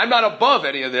 So I'm not above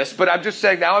any of this, but I'm just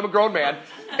saying now I'm a grown man,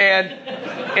 and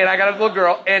I got a little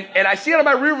girl, and I see out of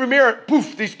my rearview mirror,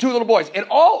 poof, these 2 little boys. And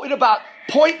all in about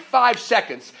 0.5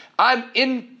 seconds, I'm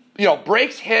in,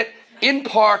 brakes hit, in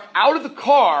park, out of the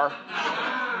car,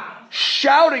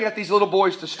 shouting at these little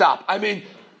boys to stop. I mean,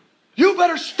 you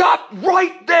better stop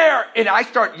right there. And I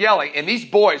start yelling. And these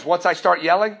boys, once I start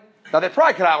yelling, now they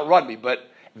probably could outrun me,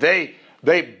 but they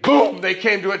They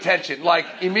came to attention, like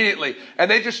immediately. And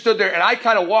they just stood there, and I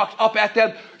kind of walked up at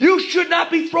them. You should not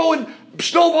be throwing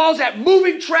snowballs at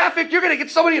moving traffic. You're going to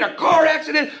get somebody in a car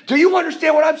accident. Do you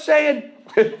understand what I'm saying?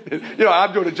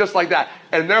 I'm doing it just like that.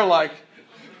 And they're like,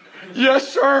 yes,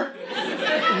 sir.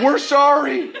 We're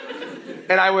sorry.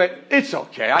 And I went, it's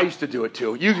okay. I used to do it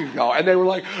too. You can go. And they were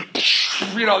like,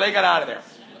 they got out of there.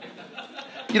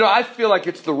 I feel like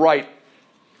it's the right,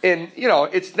 and,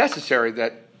 it's necessary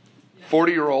that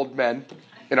 40-year-old men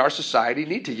in our society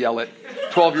need to yell at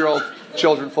 12-year-old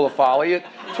children full of folly.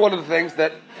 It's one of the things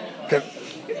that's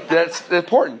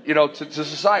important, to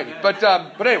society. But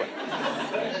anyway.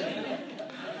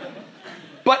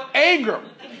 But anger.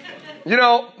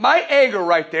 My anger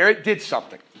right there, it did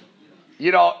something.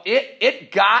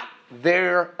 It got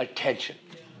their attention.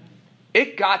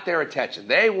 It got their attention.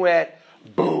 They went,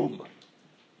 boom.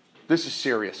 This is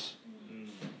serious.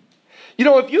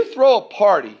 If you throw a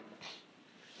party,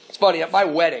 it's funny, at my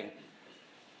wedding,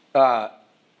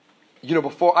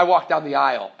 before I walked down the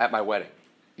aisle at my wedding,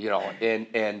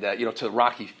 to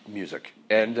Rocky music.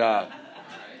 And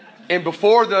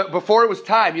before it was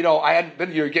time, I hadn't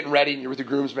been, you're getting ready and you're with the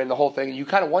groomsmen and the whole thing, and you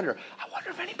kind of wonder, I wonder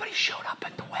if anybody showed up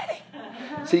at the wedding.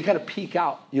 So you kind of peek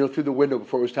out, through the window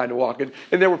before it was time to walk in,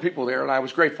 and there were people there, and I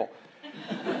was grateful.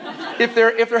 If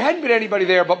there hadn't been anybody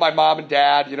there but my mom and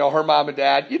dad, her mom and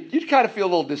dad, you'd kind of feel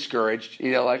a little discouraged,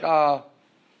 like,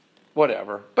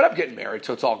 whatever. But I'm getting married,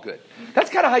 so it's all good. That's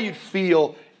kind of how you'd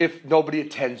feel if nobody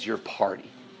attends your party.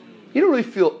 You don't really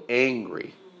feel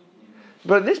angry.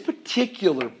 But in this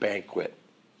particular banquet,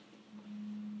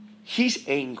 he's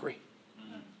angry,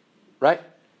 right?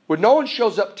 When no one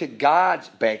shows up to God's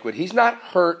banquet, he's not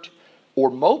hurt or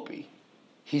mopey.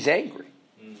 He's angry.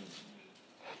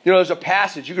 There's a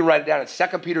passage, you can write it down, in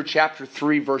 2 Peter chapter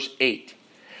 3, verse 8,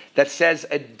 that says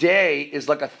a day is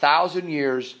like 1,000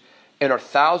 years, and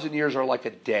 1,000 years are like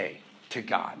a day to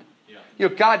God. Yeah.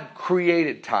 God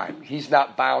created time. He's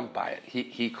not bound by it.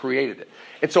 He created it.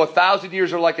 And so 1,000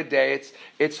 years are like a day.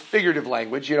 It's figurative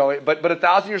language, but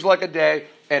 1,000 years are like a day,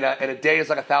 and a day is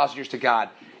like 1,000 years to God.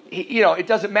 It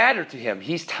doesn't matter to him.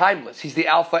 He's timeless. He's the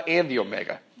Alpha and the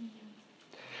Omega.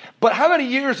 But how many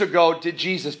years ago did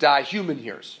Jesus die? Human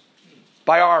years,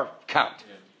 by our count.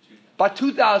 About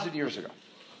 2,000 years ago.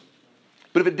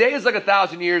 But if a day is like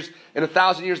 1,000 years and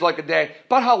 1,000 years like a day,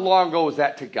 about how long ago was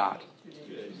that to God?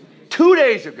 2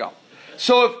 days ago.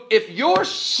 So if your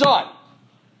son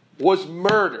was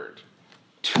murdered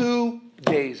 2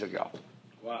 days ago,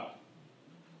 wow,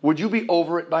 would you be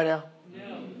over it by now?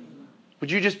 No. Would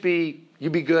you just be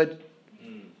good?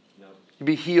 No. You'd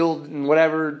be healed and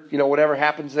whatever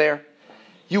happens there?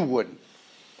 You wouldn't.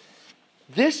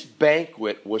 This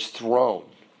banquet was thrown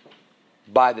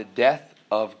by the death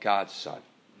of God's son.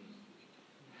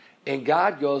 And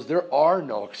God goes, there are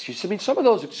no excuses. Some of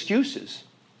those excuses,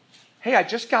 hey, I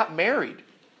just got married.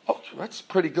 Oh, that's a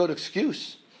pretty good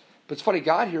excuse. But it's funny,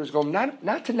 God here is going,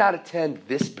 not to not attend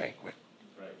this banquet.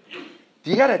 Right.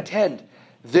 You got to attend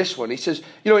this one. He says,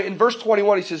 in verse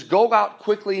 21, he says, go out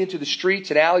quickly into the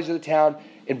streets and alleys of the town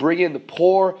and bring in the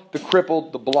poor, the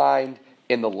crippled, the blind,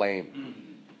 and the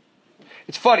lame.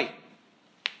 It's funny.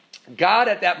 God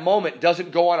at that moment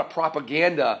doesn't go on a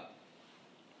propaganda,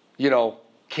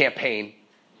 campaign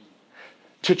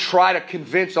to try to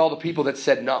convince all the people that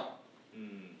said no.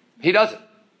 He doesn't.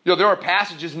 There are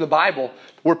passages in the Bible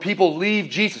where people leave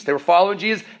Jesus. They were following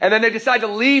Jesus, and then they decide to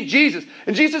leave Jesus.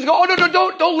 And Jesus goes, oh,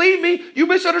 no, don't leave me. You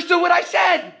misunderstood what I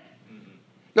said.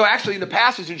 No, actually, in the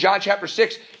passage in John chapter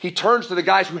 6, he turns to the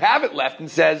guys who haven't left and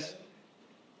says,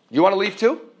 you want to leave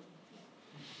too?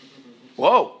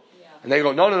 Whoa. And they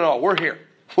go, no, we're here.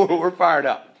 We're fired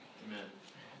up. Amen.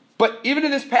 But even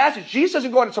in this passage, Jesus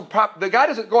doesn't go on the guy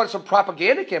doesn't go on some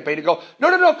propaganda campaign to go,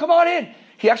 no, come on in.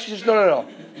 He actually says, no.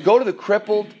 Go to the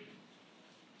crippled,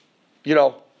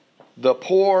 the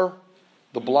poor,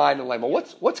 the blind, and the lame. Well,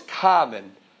 what's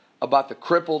common about the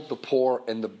crippled, the poor,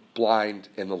 and the blind,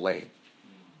 and the lame?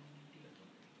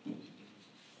 They're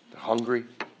hungry.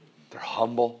 They're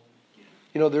humble.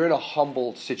 They're in a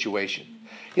humble situation.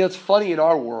 It's funny in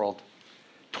our world,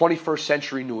 21st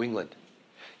century New England.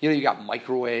 You got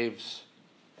microwaves,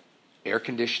 air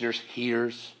conditioners,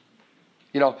 heaters.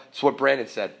 It's what Brandon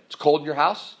said. It's cold in your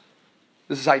house.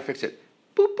 This is how you fix it.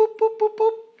 Boop, boop, boop, boop,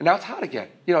 boop. And now it's hot again.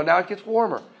 Now it gets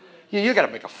warmer. You got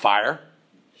to make a fire.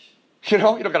 You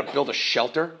don't got to build a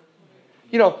shelter.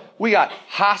 We got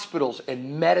hospitals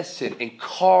and medicine and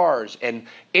cars and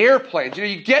airplanes.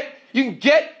 You can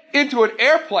get into an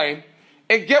airplane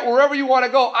and get wherever you want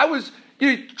to go.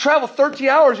 You travel 13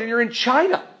 hours and you're in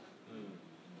China.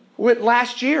 Went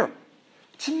last year.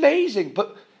 It's amazing.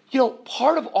 But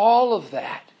part of all of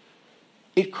that,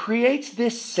 it creates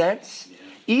this sense,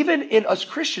 even in us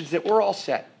Christians, that we're all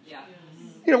set.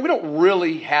 We don't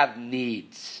really have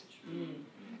needs.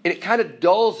 And it kind of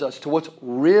dulls us to what's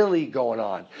really going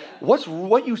on.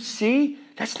 What you see,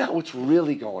 that's not what's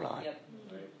really going on.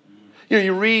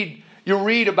 You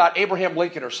read about Abraham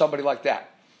Lincoln or somebody like that.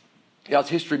 I was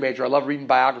a history major. I love reading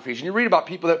biographies. And you read about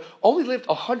people that only lived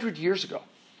 100 years ago.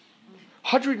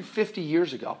 150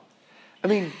 years ago. I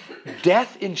mean,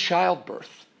 death in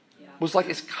childbirth was like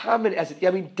as common as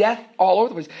death all over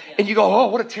the place. And you go, oh,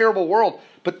 what a terrible world.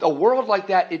 But a world like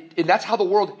that, and that's how the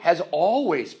world has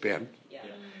always been.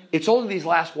 It's only these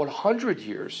last 100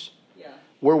 years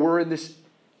where we're in this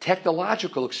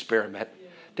technological experiment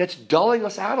that's dulling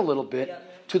us out a little bit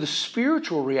to the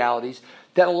spiritual realities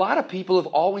that a lot of people have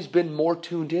always been more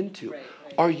tuned into.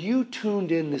 Are you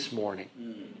tuned in this morning?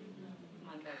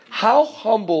 How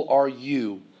humble are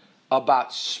you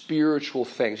about spiritual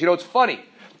things? It's funny.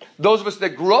 Those of us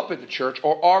that grew up in the church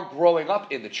or are growing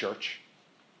up in the church,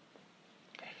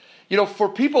 for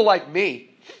people like me,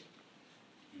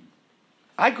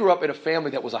 I grew up in a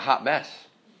family that was a hot mess.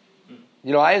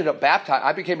 I ended up baptized.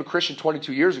 I became a Christian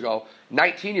 22 years ago.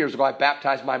 19 years ago, I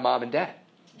baptized my mom and dad.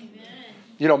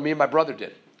 Amen. Me and my brother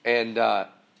did. And,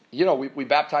 we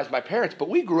baptized my parents, but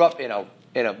we grew up in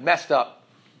a messed up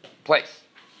place.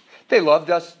 They loved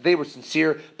us. They were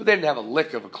sincere, but they didn't have a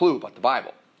lick of a clue about the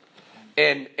Bible.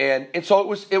 And so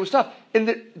it was tough.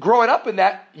 And growing up in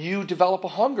that, you develop a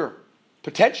hunger,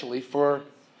 potentially,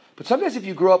 but sometimes if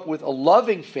you grow up with a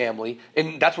loving family,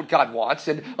 and that's what God wants,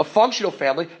 and a functional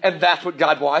family, and that's what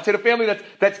God wants, and a family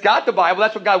that's got the Bible,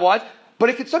 that's what God wants, but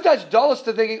it can sometimes dull us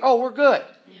to thinking, oh, we're good.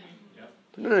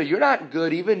 No, you're not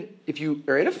good even if you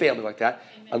are in a family like that,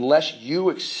 unless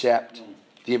you accept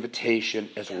the invitation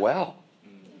as well.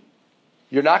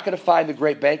 You're not going to find the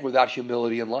great banquet without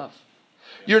humility and love.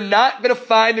 You're not going to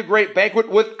find the great banquet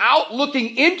without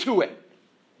looking into it.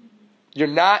 You're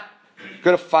not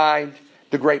going to find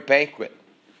the great banquet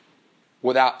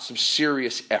without some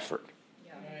serious effort.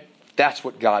 That's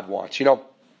what God wants.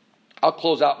 I'll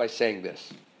close out by saying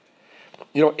this.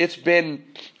 It's been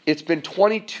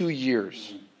 22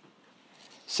 years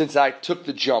since I took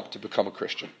the jump to become a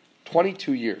Christian.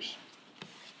 22 years.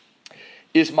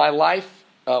 Is my life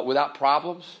without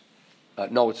problems?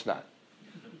 No, it's not.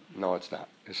 No, it's not.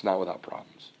 It's not without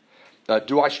problems.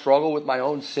 Do I struggle with my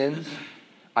own sins?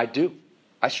 I do.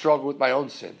 I struggle with my own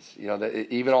sins,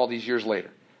 even all these years later.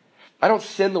 I don't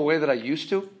sin the way that I used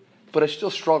to, but I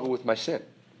still struggle with my sin.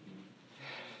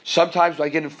 Sometimes I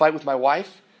get in a fight with my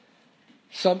wife.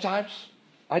 Sometimes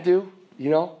I do.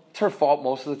 It's her fault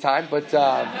most of the time, but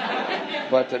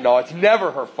no, it's never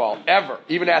her fault, ever.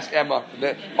 Even ask Emma.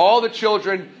 All the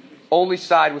children only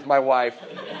side with my wife.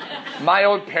 My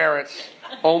own parents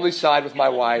only side with my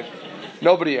wife.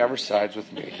 Nobody ever sides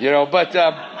with me, but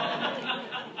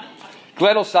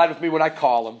Glenn will side with me when I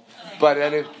call him, but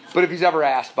if he's ever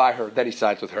asked by her, then he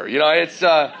sides with her.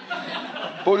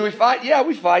 But do we fight? Yeah,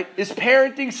 we fight. Is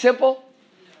parenting simple?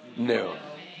 No,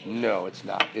 it's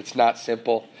not. It's not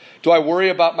simple. Do I worry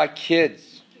about my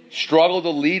kids? Struggle to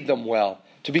lead them well,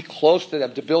 to be close to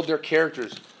them, to build their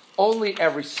characters? Only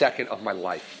every second of my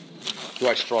life do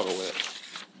I struggle with it.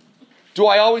 Do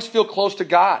I always feel close to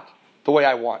God the way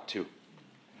I want to?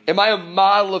 Am I a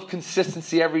model of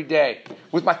consistency every day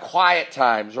with my quiet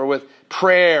times or with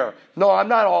prayer? No, I'm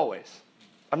not always.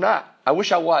 I'm not. I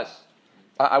wish I was.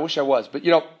 I wish I was. But,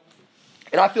 and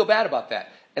I feel bad about that.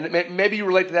 And maybe you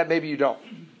relate to that, maybe you don't.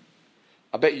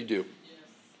 I bet you do.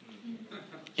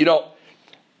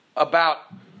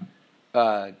 About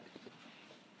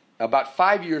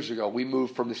 5 years ago, we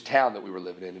moved from this town that we were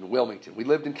living in Wilmington. We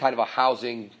lived in kind of a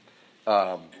housing...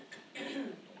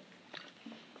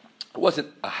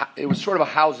 It was sort of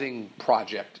a housing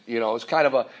project. It was kind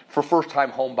of for first-time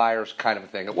home buyers kind of a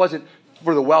thing. It wasn't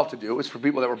for the well-to-do. It was for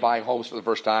people that were buying homes for the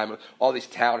first time. All these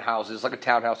townhouses, like a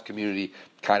townhouse community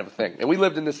kind of a thing. And we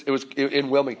lived in this. It was in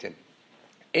Wilmington.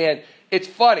 And it's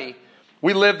funny.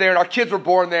 We lived there, and our kids were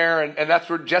born there, and that's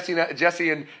where Jesse and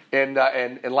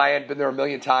Lyan had been there a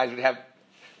million times. We'd have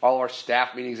all our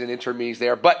staff meetings and intern meetings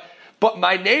there. But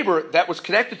my neighbor that was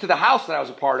connected to the house that I was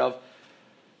a part of,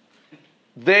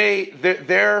 the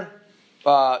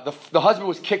husband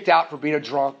was kicked out for being a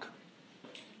drunk.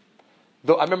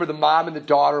 I remember the mom and the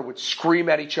daughter would scream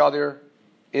at each other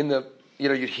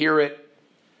you'd hear it.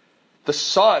 The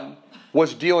son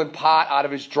was dealing pot out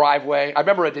of his driveway. I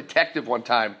remember a detective one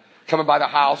time coming by the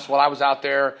house while I was out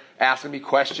there asking me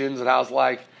questions, and I was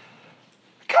like,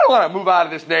 I kind of want to move out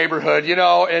of this neighborhood,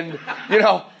 and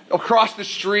across the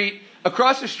street,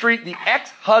 Across the street, the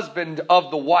ex-husband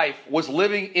of the wife was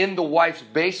living in the wife's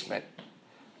basement,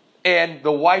 and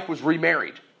the wife was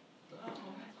remarried.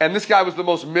 And this guy was the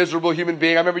most miserable human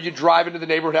being. I remember you drive into the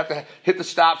neighborhood, have to hit the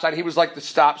stop sign. He was like the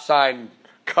stop sign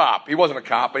cop. He wasn't a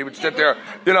cop, but he would sit there,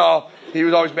 he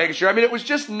was always making sure. I mean, it was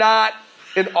just not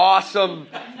an awesome,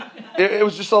 it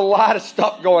was just a lot of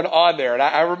stuff going on there. And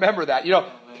I remember that.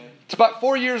 It's about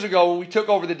 4 years ago when we took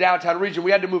over the downtown region.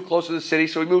 We had to move closer to the city,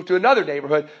 so we moved to another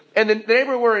neighborhood. And the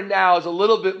neighborhood we're in now is a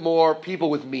little bit more people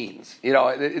with means.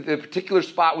 The particular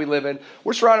spot we live in,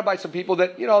 we're surrounded by some people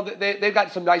that, they've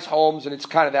got some nice homes, and it's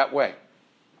kind of that way.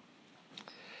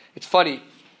 It's funny,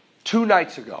 2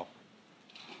 nights ago,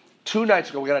 we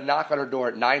got a knock on our door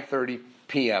at 9:30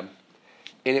 p.m.,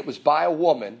 and it was by a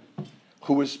woman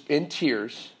who was in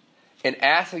tears and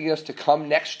asking us to come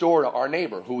next door to our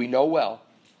neighbor, who we know well,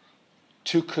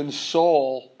 to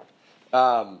console,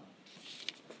 I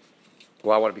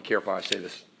want to be careful how I say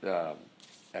this,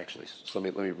 actually, so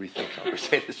let me rethink how I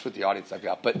say this with the audience I've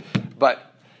got,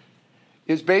 but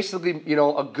it's basically,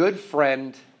 a good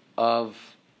friend of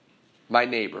my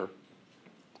neighbor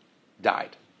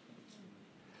died.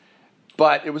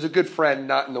 But it was a good friend,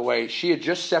 not in the way, she had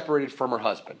just separated from her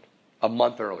husband a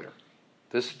month earlier.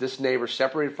 This neighbor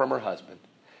separated from her husband,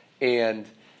 and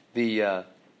the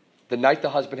night the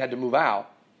husband had to move out,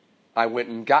 I went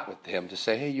and got with him to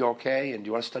say, hey, you okay? And do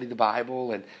you want to study the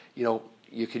Bible? And,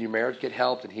 can your marriage get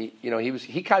helped? And he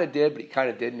kind of did, but he kind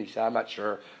of didn't. He said, I'm not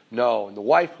sure. No. And the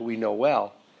wife, who we know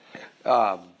well,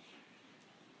 it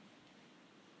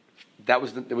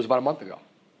was about a month ago.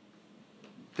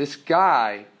 This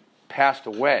guy passed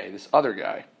away, this other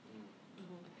guy,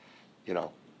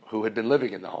 who had been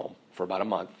living in the home for about a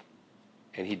month,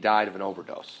 and he died of an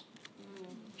overdose.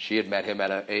 She had met him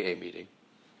at an AA meeting,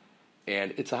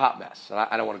 and it's a hot mess. And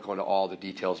I don't want to go into all the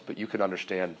details, but you can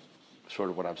understand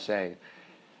sort of what I'm saying.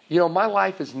 My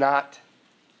life is not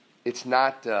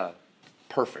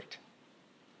perfect.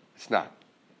 It's not.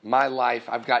 My life,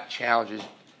 I've got challenges.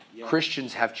 Yeah.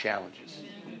 Christians have challenges.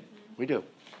 Yeah. We do.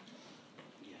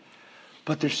 Yeah.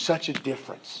 But there's such a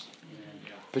difference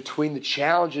between the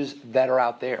challenges that are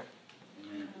out there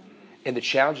and the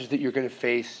challenges that you're going to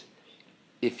face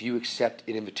if you accept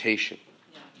an invitation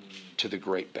to the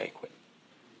great banquet.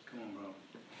 Come on,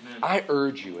 bro. I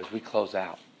urge you as we close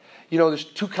out. There's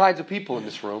 2 kinds of people in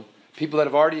this room. People that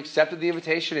have already accepted the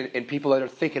invitation and people that are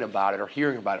thinking about it or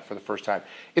hearing about it for the first time.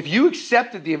 If you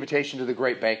accepted the invitation to the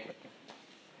great banquet,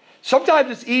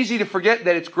 sometimes it's easy to forget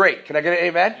that it's great. Can I get an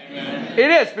amen? Amen. It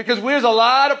is, because there's a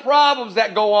lot of problems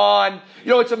that go on.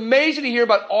 It's amazing to hear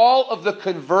about all of the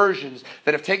conversions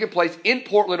that have taken place in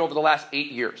Portland over the last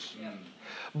 8 years. Yeah.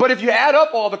 But if you add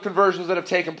up all the conversions that have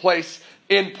taken place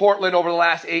in Portland over the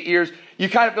last 8 years, you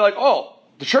kind of feel like,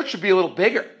 the church should be a little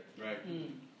bigger. Right.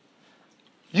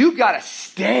 You've got to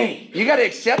stay. You got to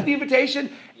accept the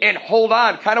invitation and hold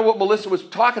on. Kind of what Melissa was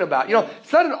talking about.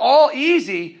 It's not at all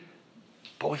easy,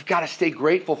 but we've got to stay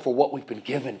grateful for what we've been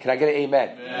given. Can I get an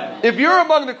amen? Amen. If you're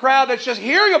among the crowd that's just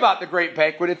hearing about the great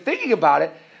banquet and thinking about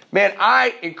it, man,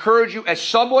 I encourage you, as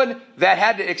someone that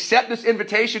had to accept this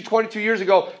invitation 22 years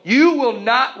ago, you will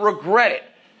not regret it.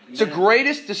 It's the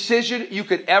greatest decision you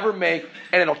could ever make,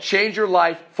 and it'll change your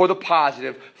life for the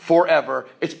positive forever.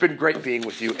 It's been great being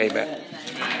with you. Amen.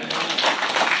 Amen.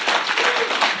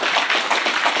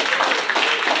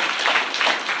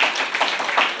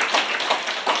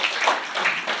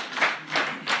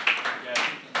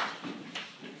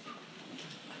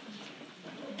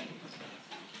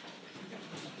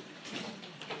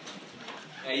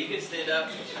 Yeah, you can stand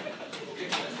up.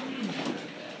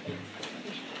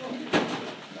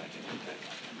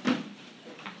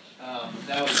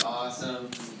 That was awesome.